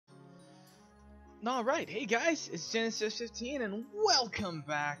Alright, hey guys, it's Genesis15 and welcome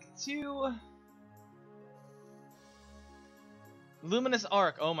back to Luminous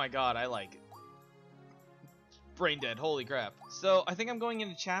Arc. Oh my god, I like it. Brain dead, holy crap. So, I think I'm going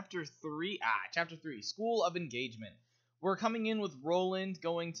into Chapter 3. Chapter 3, School of Engagement. We're coming in with Roland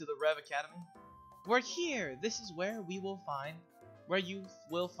going to the Rev Academy. We're here! This is where you will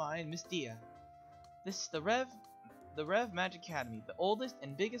find Miss Dia. This is the Rev Magic Academy, the oldest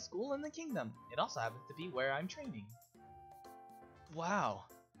and biggest school in the kingdom. It also happens to be where I'm training. Wow.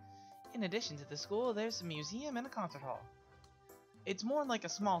 In addition to the school, there's a museum and a concert hall. It's more like a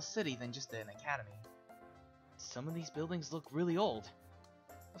small city than just an academy. Some of these buildings look really old.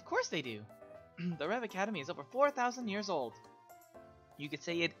 Of course they do. The Rev Academy is over 4,000 years old. You could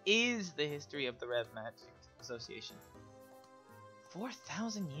say it is the history of the Rev Magic Association.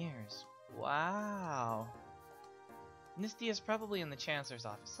 4,000 years. Wow. Miss Dia is probably in the Chancellor's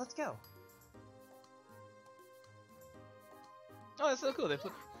office. Let's go. Oh, that's so cool. They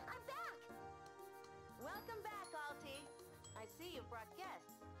put. I'm back. Welcome back, Alti. I see you brought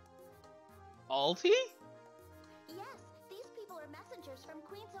guests. Alti? Yes, these people are messengers from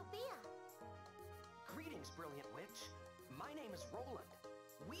Queen Sophia. Greetings, brilliant witch. My name is Roland.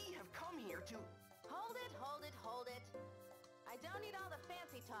 We have come here to... Hold it. I don't need all the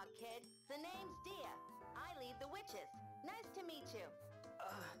fancy talk, kid. The name's Dia. I lead the witches. Nice to meet you.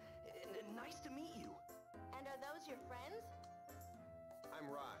 Nice to meet you. And are those your friends? I'm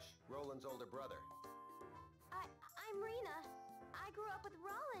Raj, Roland's older brother. I'm Rena. I grew up with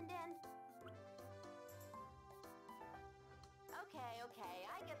Roland and... Okay,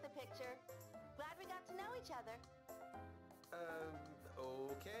 I get the picture. Glad we got to know each other.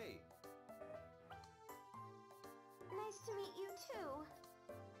 Okay. Nice to meet you too.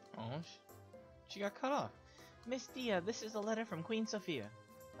 Oh, she got cut off. Miss Dia, this is a letter from Queen Sophia.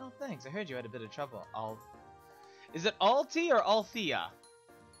 Oh, thanks. I heard you had a bit of trouble. Is it Alti or Althea?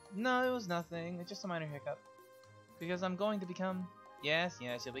 No, it was nothing. It's just a minor hiccup. Because I'm going to become... Yes,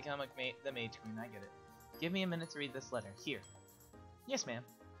 you'll become the Mage Queen. I get it. Give me a minute to read this letter. Here. Yes, ma'am.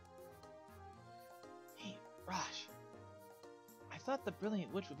 Hey, Raj. I thought the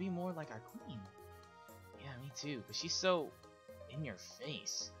Brilliant Witch would be more like our queen. Yeah, me too. But she's so... in your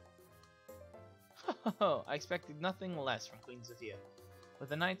face. I expected nothing less from Queen Sophia. With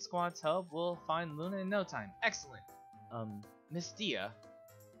the Night Squad's help, we'll find Luna in no time. Excellent! Miss Dia?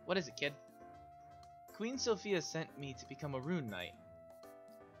 What is it, kid? Queen Sophia sent me to become a Rune Knight.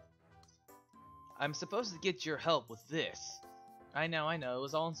 I'm supposed to get your help with this. I know, it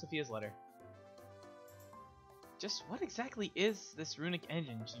was all in Sophia's letter. Just what exactly is this runic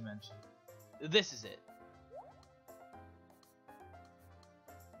engine she mentioned? This is it.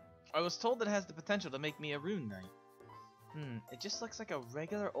 I was told it has the potential to make me a Rune Knight. It just looks like a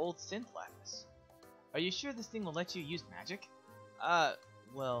regular old synth lattice. Are you sure this thing will let you use magic?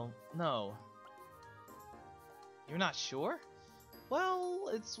 Well, no. You're not sure? Well,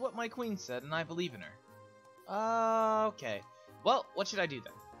 it's what my queen said, and I believe in her. Okay. Well, what should I do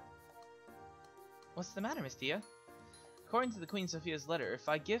then? What's the matter, Miss Dia? According to the Queen Sophia's letter, if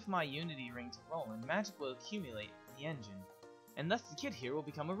I give my Unity Ring to Roland, magic will accumulate in the engine, and thus the kid here will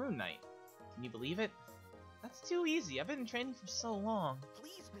become a Rune Knight. Can you believe it? That's too easy. I've been training for so long.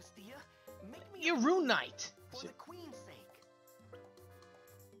 Please, Miss Dia, make me a Rune Knight! For the Queen's sake.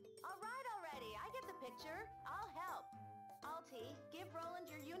 Alright already, I get the picture. I'll help. Alti, give Roland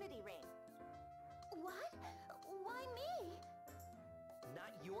your Unity Ring. What? Why me?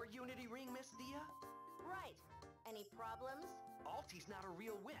 Not your Unity Ring, Miss Dia? Right. Any problems? Alti's not a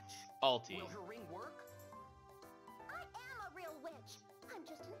real witch. Alti. Will her ring work? I am a real witch. I'm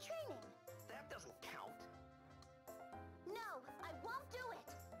just in training. That doesn't count. No, I won't do it.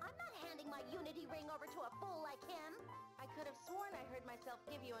 I'm not handing my Unity Ring over to a fool like him. I could have sworn I heard myself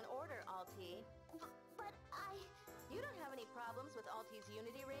give you an order, Alti. But You don't have any problems with Alti's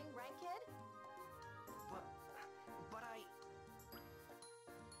Unity Ring, right, kid? But I...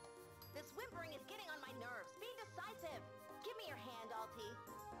 This whimpering is getting on my nerves. Be decisive. Give me your hand, Alti.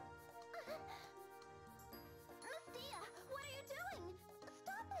 Miss Dia, what are you doing?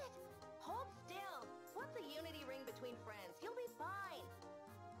 Stop it! Hold still. What's a Unity Ring between friends? You'll be fine.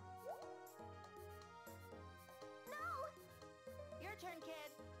 No! Your turn,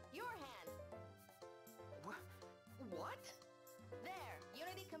 kid. Your hand. What? There.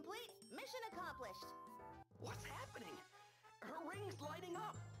 Unity complete. Mission accomplished. What's happening? Her ring's lighting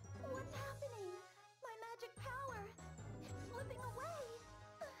up. What's happening? My magic power. It's slipping away.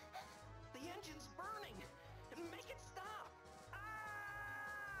 The engine's burning. Make it stop.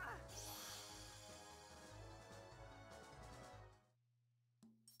 Ah!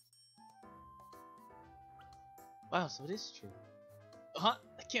 Wow, so it is true. Huh?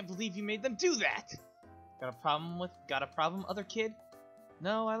 I can't believe you made them do that! Got a problem, other kid?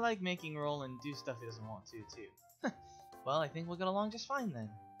 No, I like making Roland do stuff he doesn't want to, too. Well, I think we'll get along just fine then.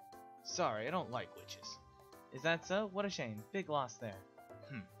 Sorry, I don't like witches. Is that so? What a shame. Big loss there.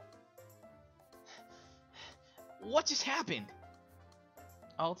 What just happened?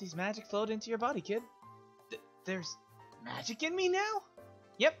 Alti's magic flowed into your body, kid. There's magic in me now?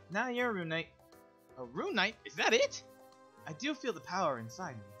 Yep, now you're a rune knight. A rune knight? Is that it? I do feel the power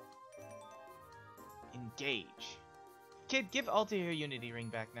inside me. Engage. Kid, give Alti her Unity ring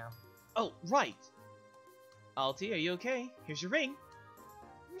back now. Oh, right. Alti, are you okay? Here's your ring.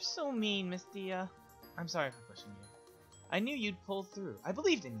 You're so mean, Miss Dia. I'm sorry for pushing you. I knew you'd pull through. I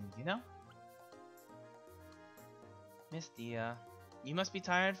believed in you, you know? Miss Dia, you must be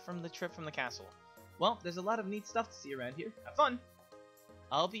tired from the trip from the castle. Well, there's a lot of neat stuff to see around here. Have fun.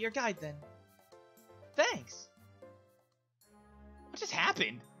 I'll be your guide then. Thanks. What just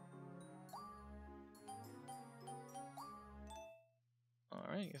happened?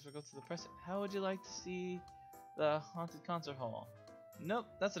 Alright, guess we'll go to the press. How would you like to see the haunted concert hall? Nope,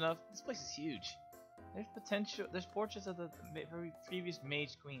 that's enough. This place is huge. There's portraits of the very previous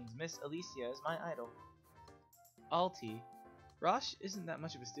mage queens. Miss Alicia is my idol. Alti. Rosh isn't that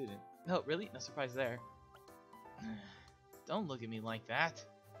much of a student. Oh, really? No surprise there. Don't look at me like that.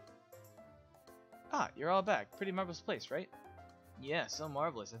 Ah, you're all back. Pretty marvelous place, right? Yeah, so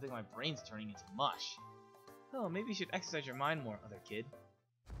marvelous. I think my brain's turning into mush. Oh, maybe you should exercise your mind more, other kid.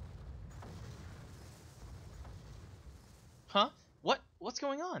 Huh? What's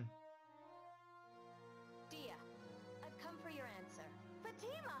going on? Dia, I've come for your answer.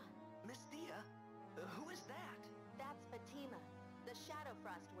 Fatima! Miss Dia? Who is that? That's Fatima, the Shadow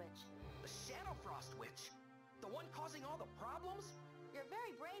Frost Witch. The Shadow Frost Witch? The one causing all the problems? You're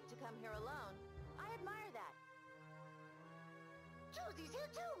very brave to come here alone. I admire that. Josie's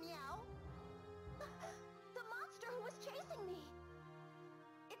here too, meow! The monster who was chasing me!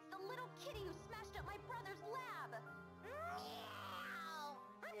 It's the little kitty who smashed up my brother's lab! Meow!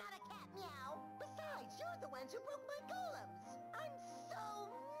 I'm not a cat, meow! Besides, you're the ones who broke my golems! I'm so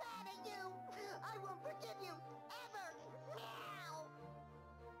mad at you! I won't forgive you, ever! Meow!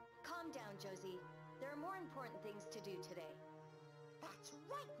 Calm down, Josie. There are more important things to do today. That's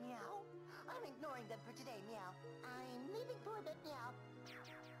right, meow! I'm ignoring them for today, meow. I'm leaving for a bit, meow.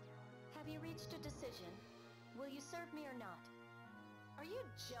 Have you reached a decision? Will you serve me or not? Are you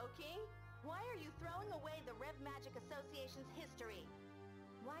joking? Why are you throwing away the Rev Magic Association's history?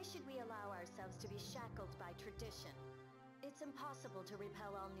 Why should we allow ourselves to be shackled by tradition? It's impossible to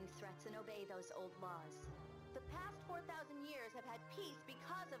repel all new threats and obey those old laws. The past 4,000 years have had peace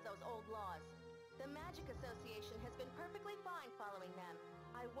because of those old laws. The Magic Association has been perfectly fine following them.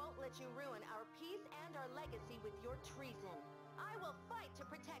 I won't let you ruin our peace and our legacy with your treason. I will fight to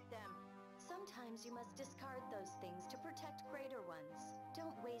protect them. Sometimes you must discard those things to protect greater ones.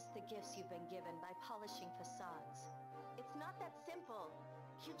 Don't waste the gifts you've been given by polishing facades. It's not that simple.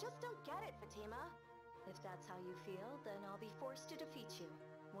 You just don't get it, Fatima. If that's how you feel, then I'll be forced to defeat you.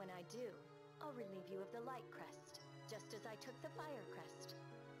 When I do, I'll relieve you of the Light Crest, just as I took the Fire Crest.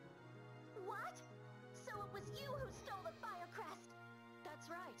 What? So it was you who stole the Fire Crest? That's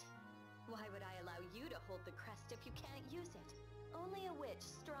right. Why would I allow you to hold the crest if you can't use it? Only a witch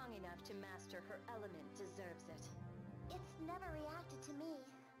strong enough to master her element deserves it. It's never reacted to me.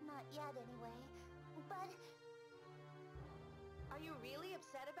 Not yet, anyway. But... Are you really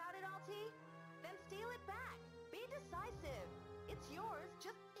upset about it, Alti? Then steal it back. Be decisive. It's yours,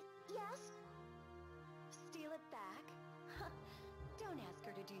 just... Yes? Steal it back? Don't ask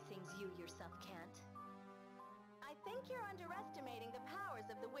her to do things you yourself can't. I think you're underestimating the powers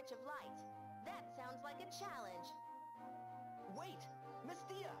of the Witch of Light. That sounds like a challenge. Wait! Miss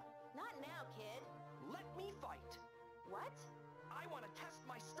Dia! Not now, kid. Let me fight! What? I want to test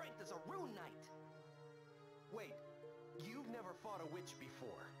my strength as a rune knight! Wait, you've never fought a witch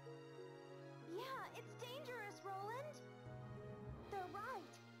before. Yeah, it's dangerous, Roland. They're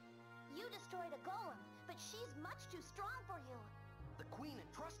right. You destroyed a golem, but she's much too strong for you. The Queen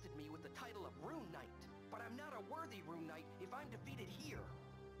entrusted me with the title of Rune Knight, but I'm not a worthy Rune Knight if I'm defeated here.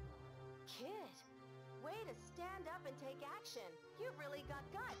 Kid, way to stand up and take action. You've really got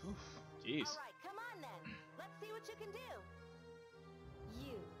guts. Jeez. All right, come on then. Let's see what you can do.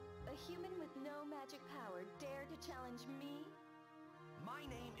 You, a human with no magic power, dare to challenge me? My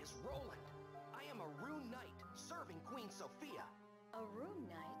name is Roland. I am a Rune Knight, serving Queen Sophia. A rune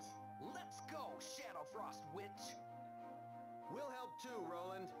knight? Let's go, Shadow Frost Witch! We'll help too,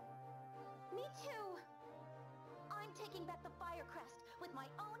 Roland. Me too. I'm taking back the Fire Crest with my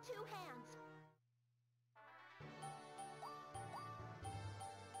own two hands.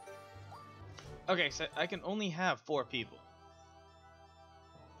 Okay, so I can only have 4 people.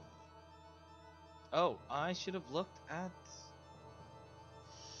 Oh, I should have looked at...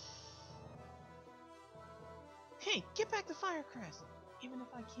 Hey, get back the fire crest! Even if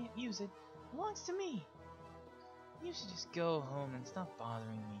I can't use it, it belongs to me. You should just go home and stop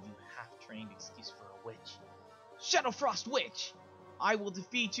bothering me, you half-trained excuse for a witch. Shadowfrost Witch! I will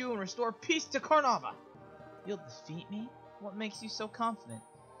defeat you and restore peace to Carnava! You'll defeat me? What makes you so confident?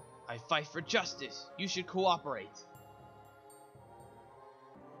 I fight for justice. You should cooperate.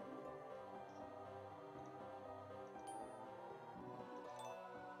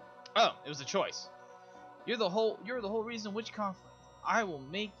 Oh, it was a choice. You're the whole reason witch conflict. I will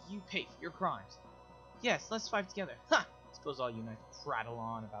make you pay for your crimes. Yes, let's fight together. Ha! Suppose all you knights prattle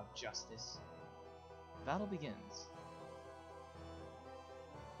on about justice. Battle begins.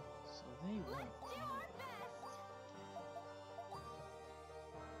 So they won't. Let's do our best!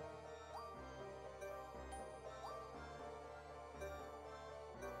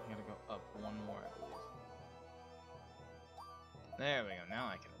 I gotta go up one more, I believe. There we go. Now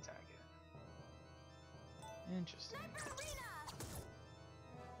I can attack it. Interesting. Sniper Arena!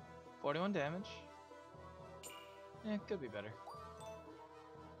 41 damage. Yeah, could be better.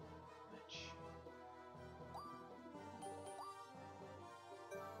 Which?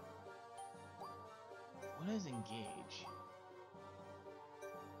 What is engage?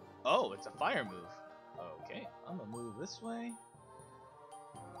 Oh, it's a fire move. Okay, I'm gonna move this way.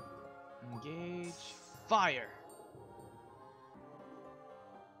 Engage. Fire!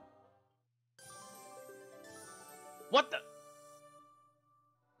 What the?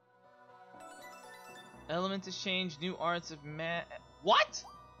 Element has changed. New arts of What?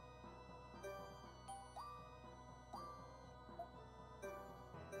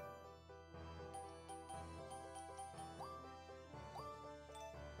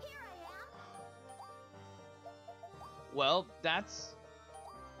 Here I am! Well, that's...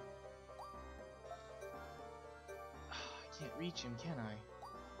 I can't reach him, can I?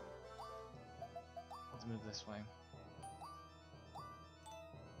 Let's move this way.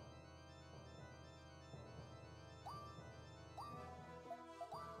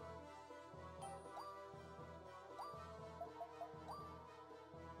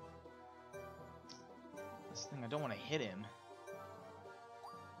 This thing, I don't want to hit him.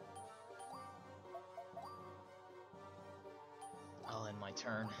 I'll end my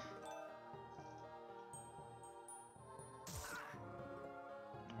turn.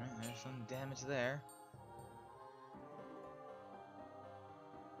 Alright, there's some damage there.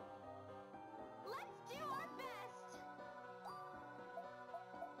 Let's do our best!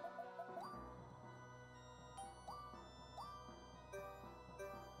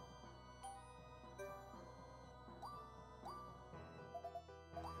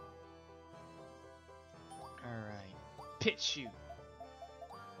 Alright. Pit shoot.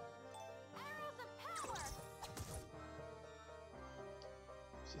 Arrows of power!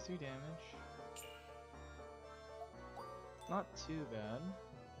 63 damage. Not too bad.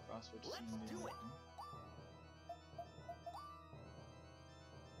 Frostwitch Let's doesn't do do it.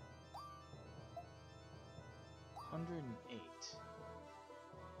 anything. $108.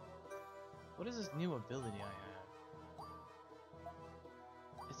 What is this new ability I have?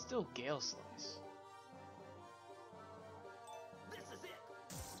 It's still Gale Slice. This is it.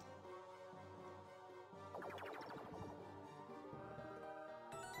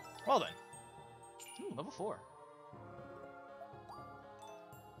 Well then. Ooh, level 4.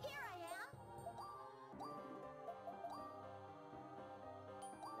 Here I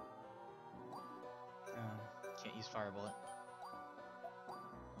am! Can't use Fire Bullet.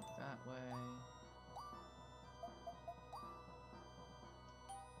 Look that way.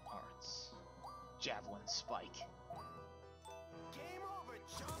 Arts. Javelin Spike. Game over,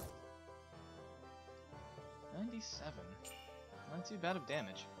 chump. 97. Not too bad of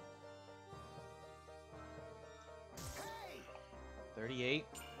damage. Hey! 38.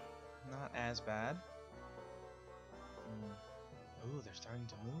 Not as bad. Ooh, they're starting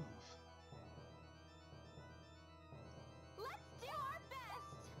to move. Let's do our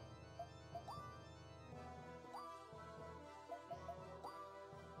best!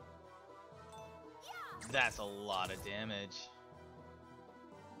 Yeah! That's a lot of damage.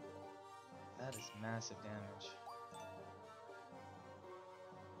 That is massive damage.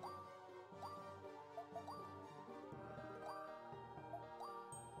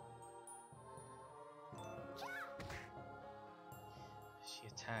 She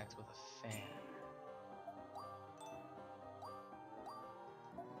attacked with a fan.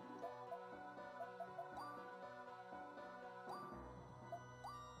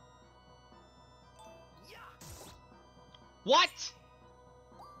 What?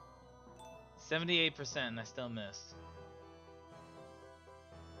 78%, and I still missed.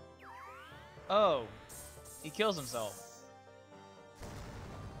 Oh, he kills himself.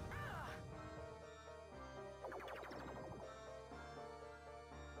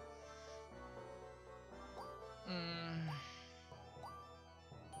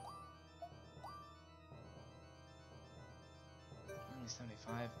 Only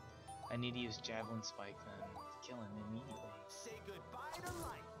 75. I need to use Javelin Spike then to kill him immediately. Say goodbye to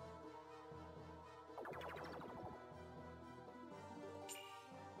life.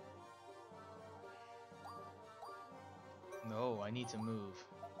 No, I need to move.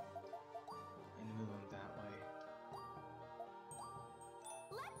 I need to move him that way.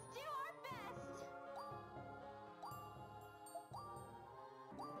 Let's do our best.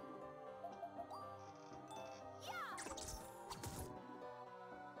 Yeah.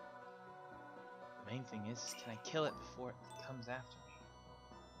 The main thing is, can I kill it before it comes after me?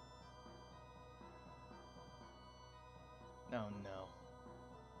 No, no.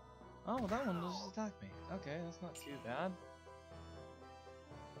 Oh, well, that one just attacked me. Okay, that's not too bad.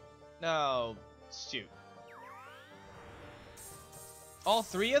 No, shoot. All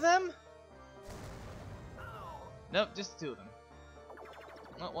three of them? Nope, just two of them.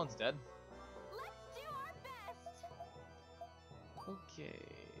 Oh, one's dead. Let's do our best. Okay.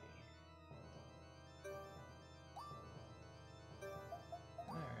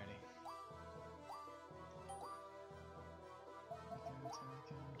 Alrighty. We can attack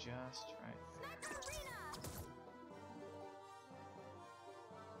him just right there. Sniper Arena.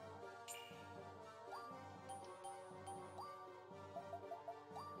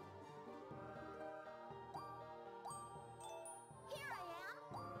 Here I am.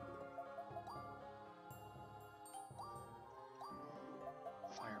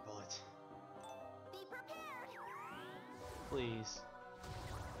 Fire bullet. Be prepared. Please.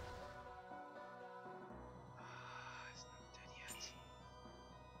 He's not dead yet.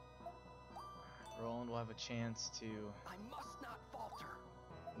 Alright, Roland will have a chance to I must not falter.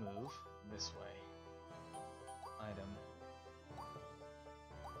 move this way. Item.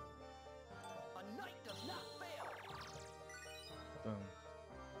 A knight does not fail. Boom.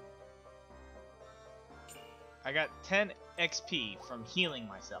 I got 10 XP from healing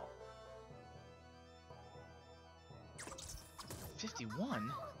myself.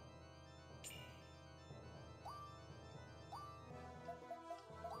 51?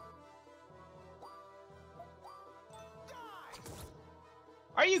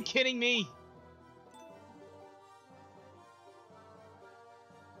 Are you kidding me?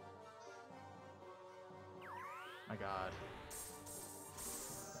 My god.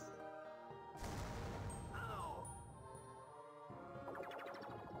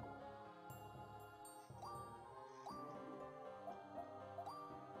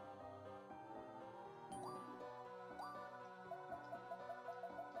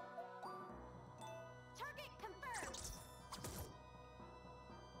 Target confirmed.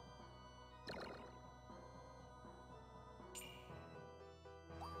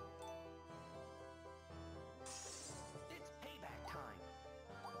 It's payback time.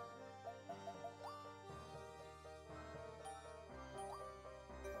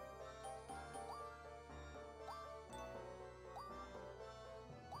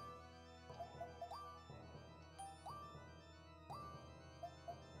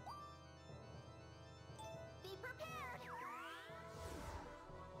 Be prepared.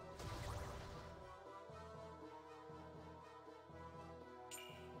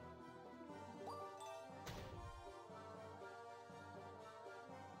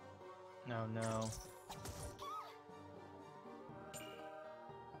 No, no.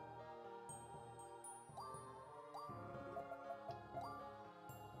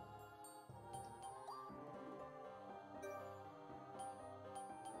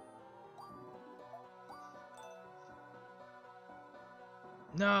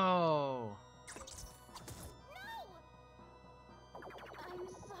 No! No! I'm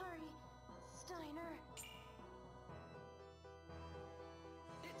sorry, Steiner.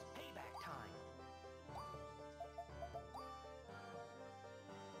 It's payback time.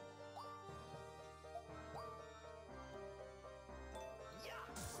 Yeah.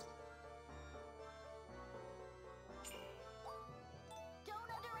 Don't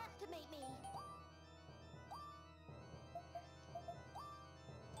underestimate me.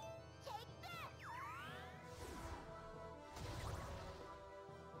 Take this!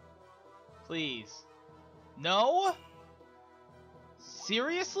 Please. No?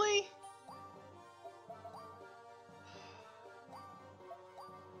 Seriously?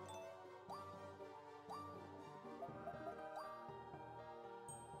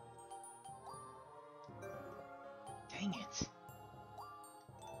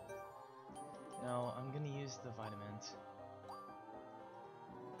 the vitamins.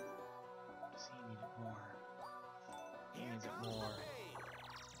 Does he need it more? He needs it more.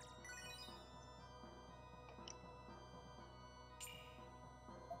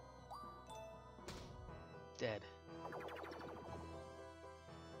 Dead.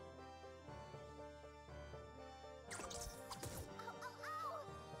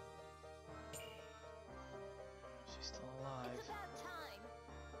 She's still alive. It's about time.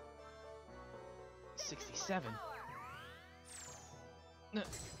 67. No.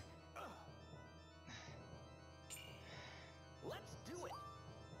 Let's do it.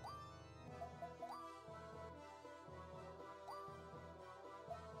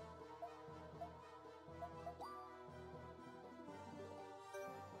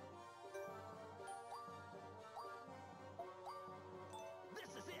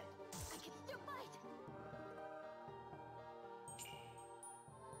 This is it. I can still fight.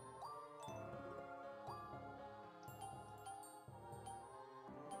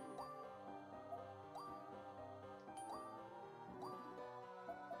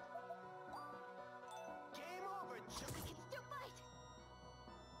 Game over, I can still fight.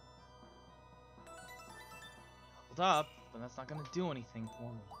 Hold up, but that's not gonna do anything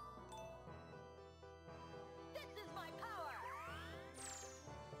for me. This is my power.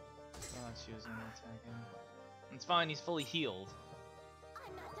 I'm not choosing to attack him. It's fine, he's fully healed.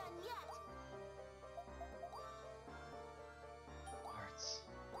 I'm not done yet. Hearts.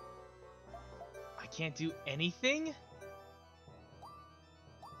 I can't do anything?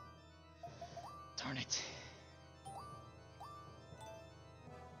 Darn it. Ow,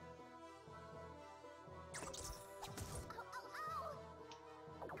 ow, ow.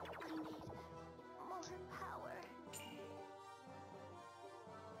 I need more power.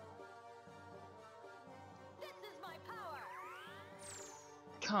 This is my power.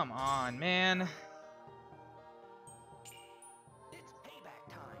 Come on, man. It's payback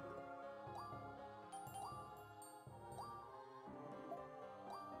time.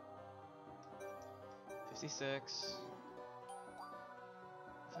 56.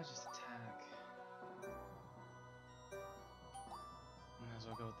 If I just attack. Might as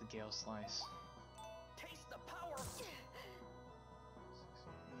well go with the Gale Slice. Taste the power.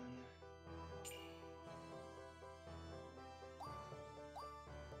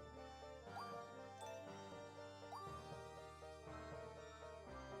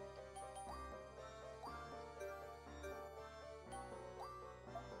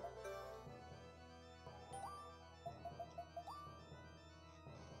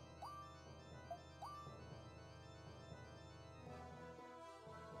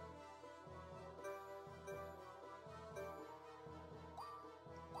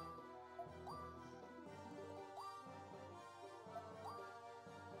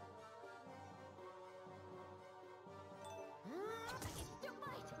 I can still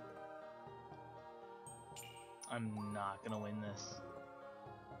fight. I'm not gonna win this.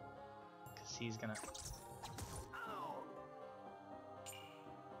 Because he's gonna... Ow.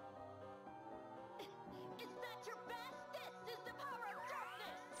 Is that your best? This is the power of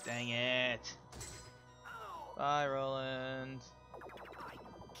darkness. Dang it. Ow. Bye, Roland. I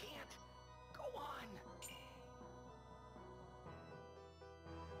can't. Go on.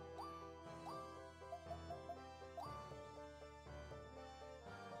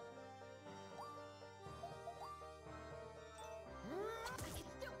 I can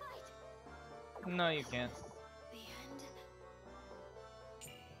still fight. No, you can't. The end.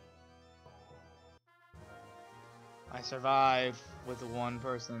 I survive with one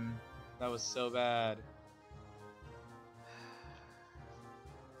person. That was so bad.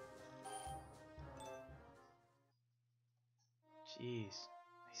 Jeez.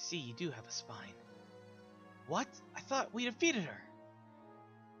 I see you do have a spine. What? I thought we defeated her.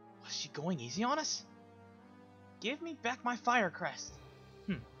 Was she going easy on us? Give me back my fire crest.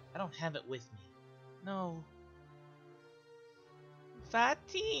 I don't have it with me. No.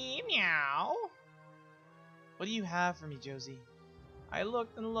 Fatty, meow. What do you have for me, Josie? I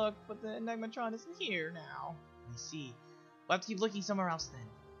looked and looked, but the Enigmatron isn't here now. I see. We'll have to keep looking somewhere else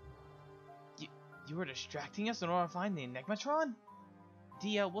then. You were distracting us in order to find the Enigmatron?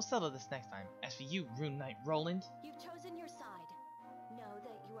 Dia, we'll settle this next time. As for you, Rune Knight Roland. You've chosen your side. Know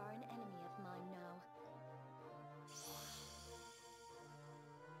that you are an enemy of mine now.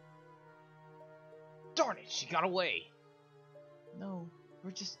 Darn it, she got away. No,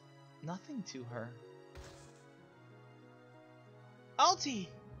 we're just nothing to her. Alti!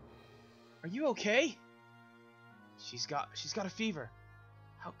 Are you okay? She's got a fever.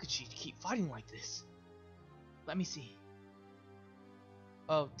 How could she keep fighting like this? Let me see.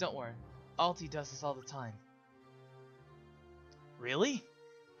 Oh, don't worry. Alti does this all the time. Really?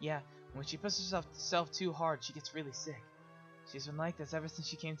 Yeah, when she pushes herself too hard, she gets really sick. She's been like this ever since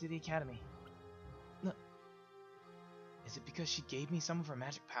she came to the academy. No. Is it because she gave me some of her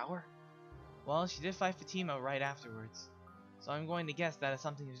magic power? Well, she did fight Fatima right afterwards, so I'm going to guess that has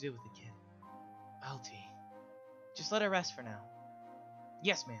something to do with the kid. Alti. Just let her rest for now.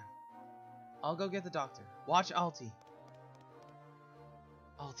 Yes, ma'am. I'll go get the doctor. Watch Alti.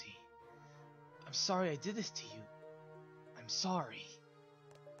 Alti. I'm sorry I did this to you. I'm sorry.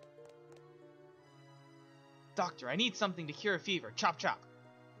 Doctor, I need something to cure a fever. Chop chop.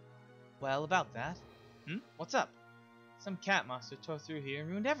 Well, about that. What's up? Some cat monster tore through here and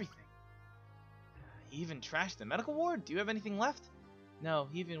ruined everything. He even trashed the medical ward? Do you have anything left? No,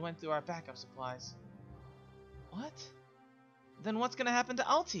 he even went through our backup supplies. What? Then what's gonna happen to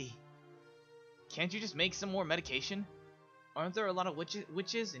Alti? Can't you just make some more medication? Aren't there a lot of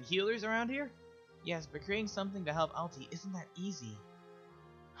witches and healers around here? Yes, but creating something to help Alti isn't that easy.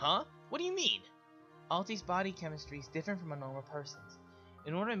 Huh? What do you mean? Alti's body chemistry is different from a normal person's.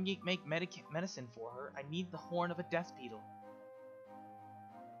 In order to make medicine for her, I need the horn of a death beetle.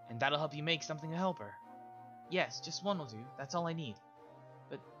 And that'll help you make something to help her. Yes, just one will do. That's all I need.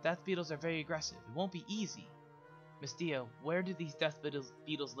 But death beetles are very aggressive. It won't be easy. Miss Dio, where do these death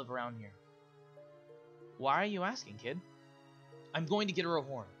beetles live around here? Why are you asking, kid? I'm going to get her a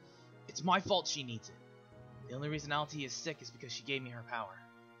horn. It's my fault she needs it. The only reason Alti is sick is because she gave me her power.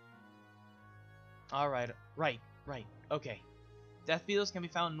 Alright, right, okay. Death beetles can be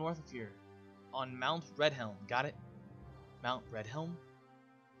found north of here, on Mount Redhelm, got it? Mount Redhelm?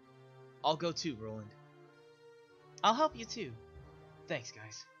 I'll go too, Roland. I'll help you too. Thanks,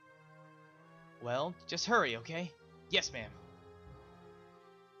 guys. Well, just hurry, okay? Yes, ma'am.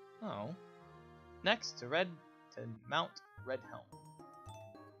 Oh. Next to Mount Redhelm.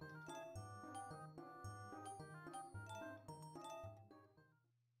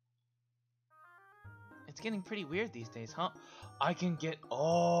 It's getting pretty weird these days, huh? I can get...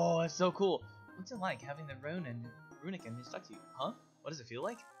 Oh, it's so cool. What's it like having the runic engine stuck to you? Huh? What does it feel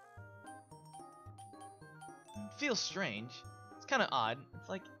like? It feels strange. It's kind of odd. It's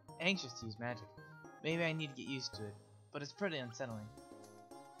like anxious to use magic. Maybe I need to get used to it, but it's pretty unsettling.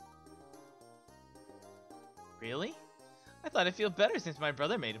 Really? I thought I'd feel better since my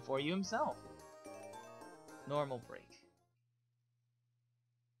brother made it for you himself. Normal break.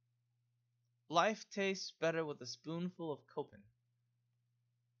 Life tastes better with a spoonful of Copen.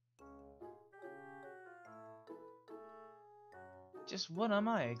 Just what am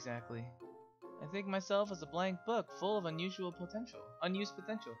I exactly? I think myself as a blank book full of unused potential.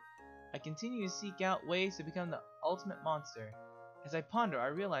 I continue to seek out ways to become the ultimate monster. As I ponder, I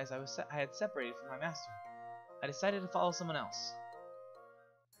realize I had separated from my master. I decided to follow someone else.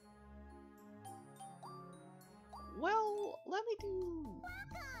 Well, let me do...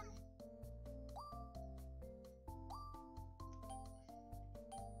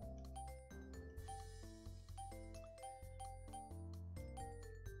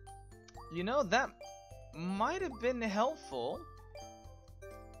 You know, that might have been helpful.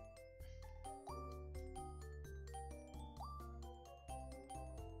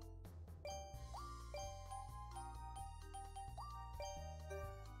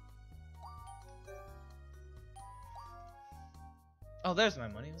 Oh, there's my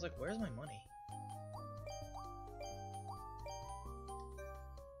money. I was like, where's my money?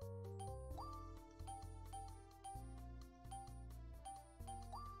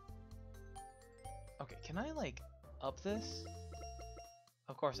 Okay, can I, like, up this?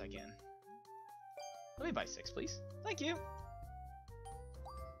 Of course I can. Let me buy 6, please. Thank you.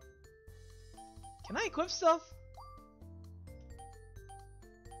 Can I equip stuff?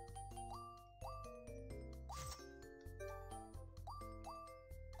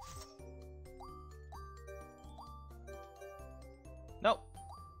 Nope.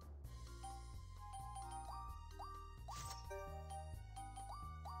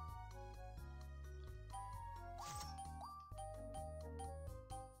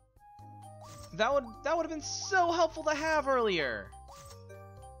 That would have been so helpful to have earlier.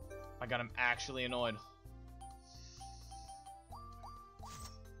 My god, I'm actually annoyed.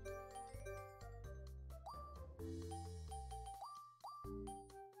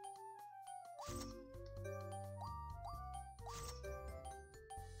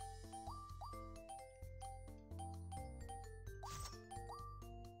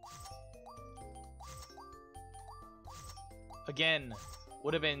 Again,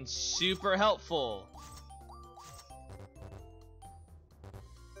 would have been super helpful.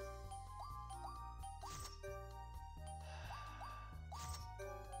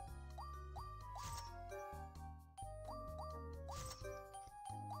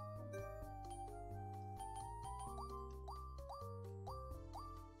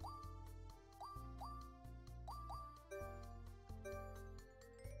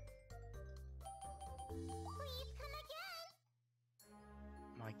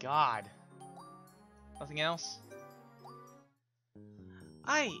 god. Nothing else?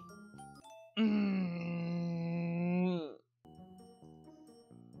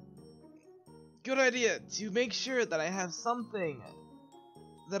 Good idea to make sure that I have something.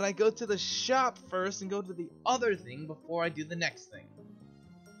 That I go to the shop first and go to the other thing before I do the next thing.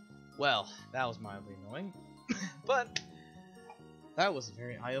 Well, that was mildly annoying. But that was a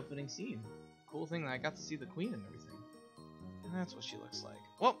very eye-opening scene. Cool thing that I got to see the queen and everything. And that's what she looks like.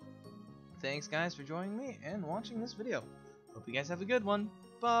 Well, thanks guys for joining me and watching this video. Hope you guys have a good one.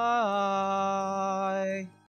 Bye!